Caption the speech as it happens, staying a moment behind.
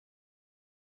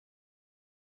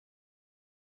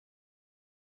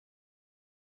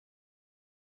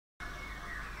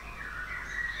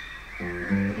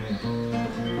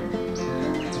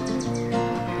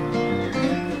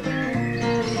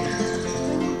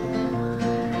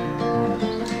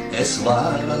Es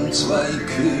waren zwei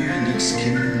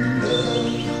Königskinder,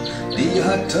 die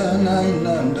hatten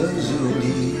einander so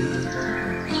lieb.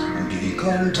 Die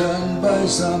konnten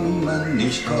beisammen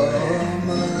nicht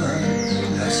kommen,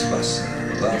 das Wasser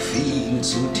war viel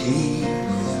zu tief.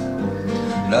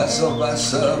 Das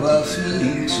Wasser war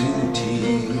viel zu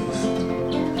tief.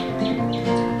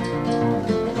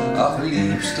 Ach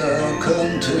Liebster,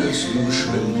 könntest du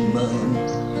schwimmen,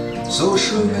 so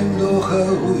schwimmen doch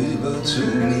herüber zu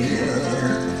mir.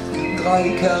 Drei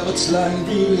Kerzlein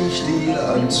will ich dir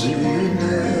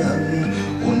anzünden,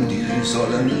 und die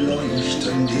sollen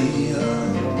leuchten dir.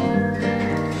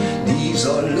 Die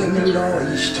sollen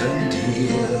leuchten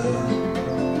dir.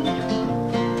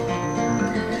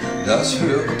 Das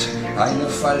hört eine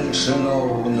falsche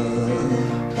Laune,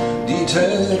 die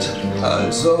tät,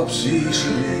 als ob sie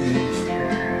schlief.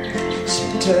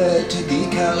 Sie tät die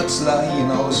Kerzlein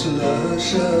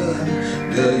auslöschen,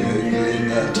 der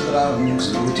Jüngling ertrank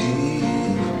so tief.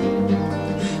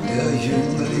 Der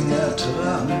Jüngling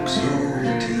ertrank so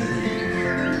tief.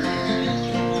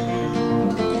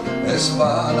 Es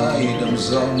war an einem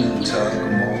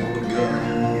Sonntagmorgen,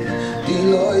 die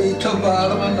Leute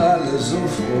waren alle so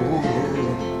froh.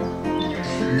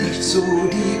 Nicht so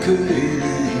die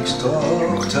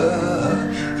Königstochter,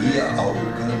 ihr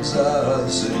Augen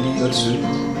saßen ihr zu.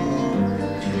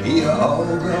 Ihr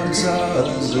Augen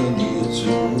saßen ihr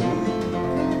zu.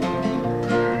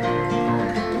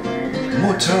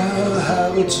 Mutter,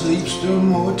 Herz, liebste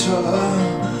Mutter,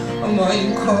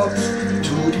 mein Kopf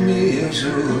tut mir so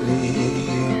weh.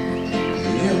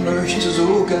 Ich möchte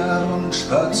so gern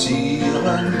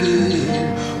spazieren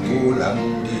gehen, wohl an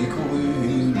die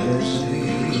grüne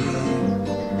See,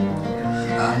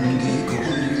 an die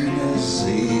grüne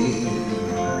See.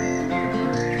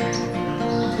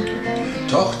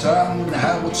 Tochter,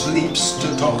 Herz, liebste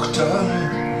Tochter,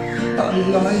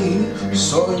 allein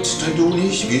sollst du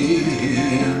nicht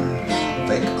gehen,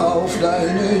 weg auf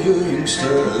deine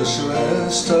jüngste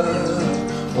Schwester,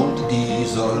 und die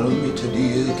soll mit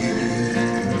dir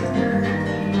gehen.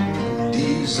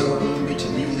 Die soll mit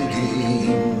dir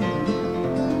gehen.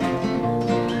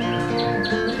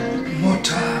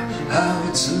 Mutter,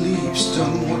 Herz, liebste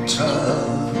Mutter,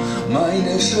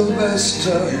 meine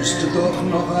Schwester ist doch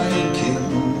noch ein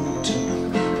Kind.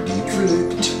 Die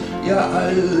pflückt ja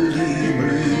all die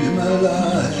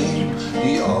Blümelein,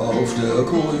 die auf der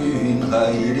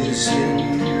Grünheide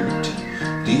sind,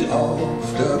 die auf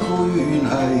der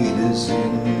Grünheide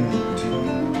sind.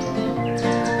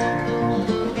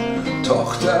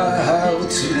 Tochter,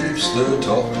 Herz, liebste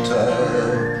Tochter,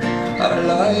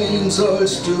 allein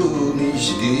sollst du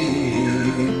nicht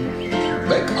gehen,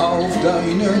 weg auf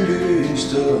deinen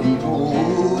jüngsten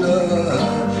Bruder,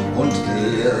 und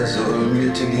der soll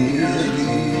mit dir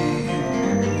gehen.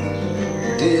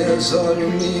 Der soll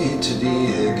mit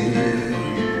dir gehen.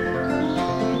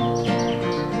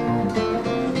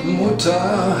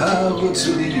 Mutter, Herz,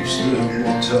 liebste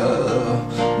Mutter,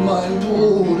 mein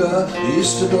Bruder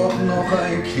ist doch noch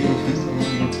ein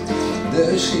Kind.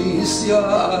 Der schießt ja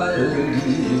all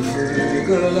die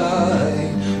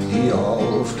Vögelein, die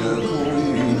auf der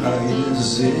Grünheide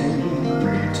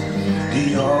sind,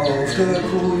 die auf der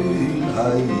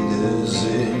Grünheide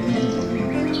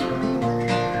sind.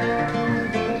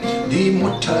 Die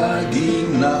Mutter ging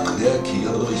nach der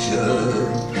Kirche,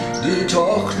 die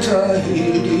Tochter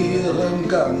hielt ihren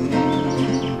Gang.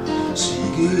 Sie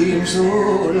ging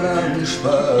so lang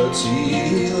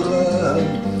spazieren,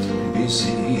 bis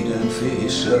sie den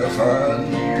Fischer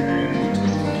fand,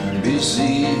 bis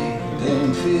sie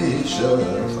den Fischer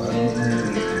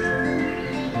fand.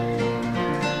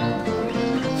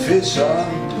 Fischer,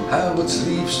 Herz,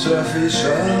 liebster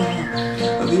Fischer,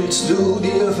 willst du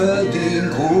dir verdienen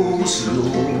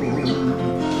Großlohn,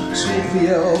 so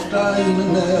wie auf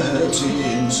deinem Netz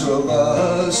zur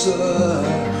Wasser,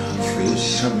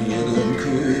 fische mir den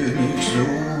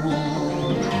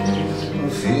Königssohn,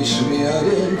 fisch mir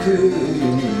den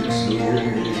Königssohn.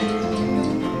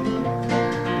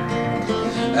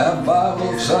 Er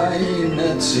warf sein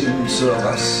Netz ins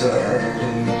Wasser,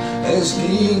 es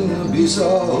ging bis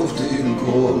auf den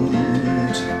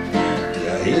Grund.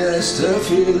 Der erste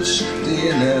Fisch,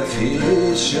 den er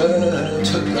fischet,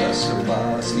 das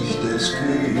war sich des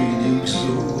Königs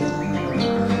Sohn.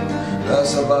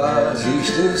 Das war sich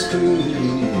des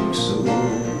Königs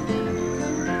Sohn.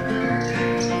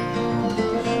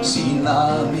 Sie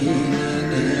nahm ihn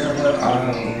in ihre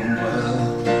Arme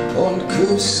und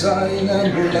küsste seinen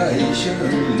bleichen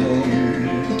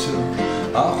Mund.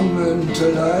 Ach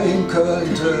Müntelein,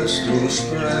 könntest du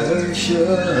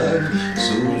sprechen,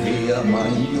 so wär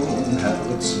mein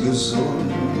Jungherz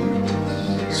gesund,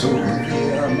 so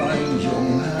wär mein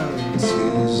Jungherz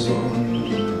gesund.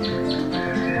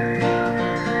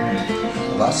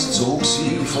 Was zog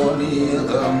sie von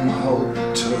ihrem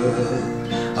Haupte?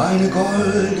 Eine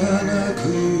goldene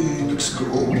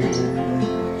Königskrone.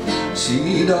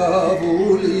 Sieh da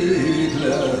wohl,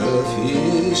 edle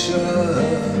Fische,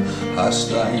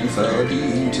 hast dein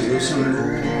verdientes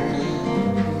Lohn,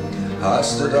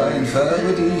 hast du dein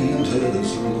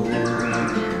verdientes Lohn.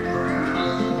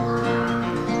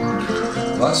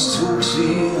 Was zog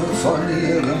sie von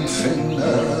ihrem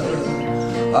Finger?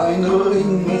 Ein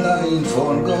Ringlein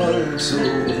von Gold so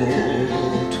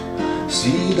rot.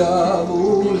 Sieh da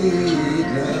wohl,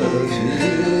 edle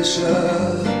Fische,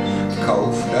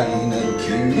 kauf deinen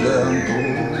Kindern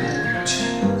Brot,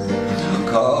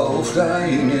 kauf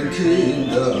deinen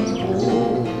Kindern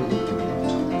Brot.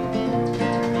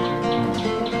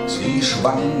 Sie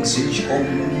schwang sich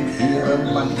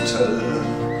ihren Mantel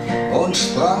und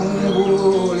sprang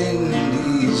wohl in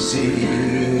die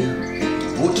See.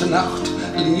 Gute Nacht,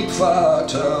 lieb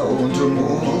Vater und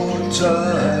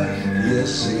Mutter, ihr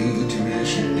seht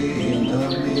mich nimmer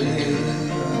mehr,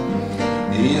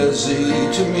 ihr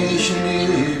seht mich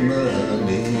nimmer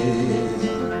mehr.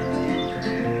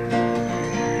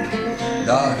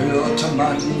 Da hörte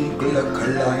man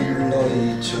Glöcklein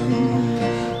läuten,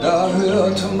 da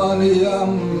hörte man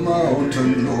Jammer und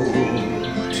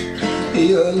Not.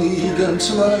 Hier liegen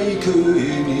zwei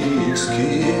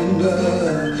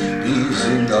Königskinder, die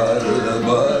sind alle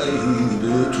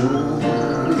beide tot,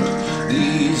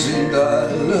 die sind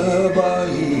alle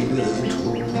beide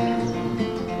tot.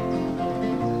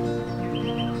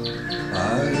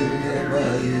 Alle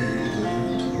beide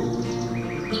tot,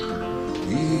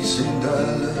 die sind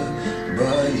alle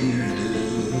beide tot.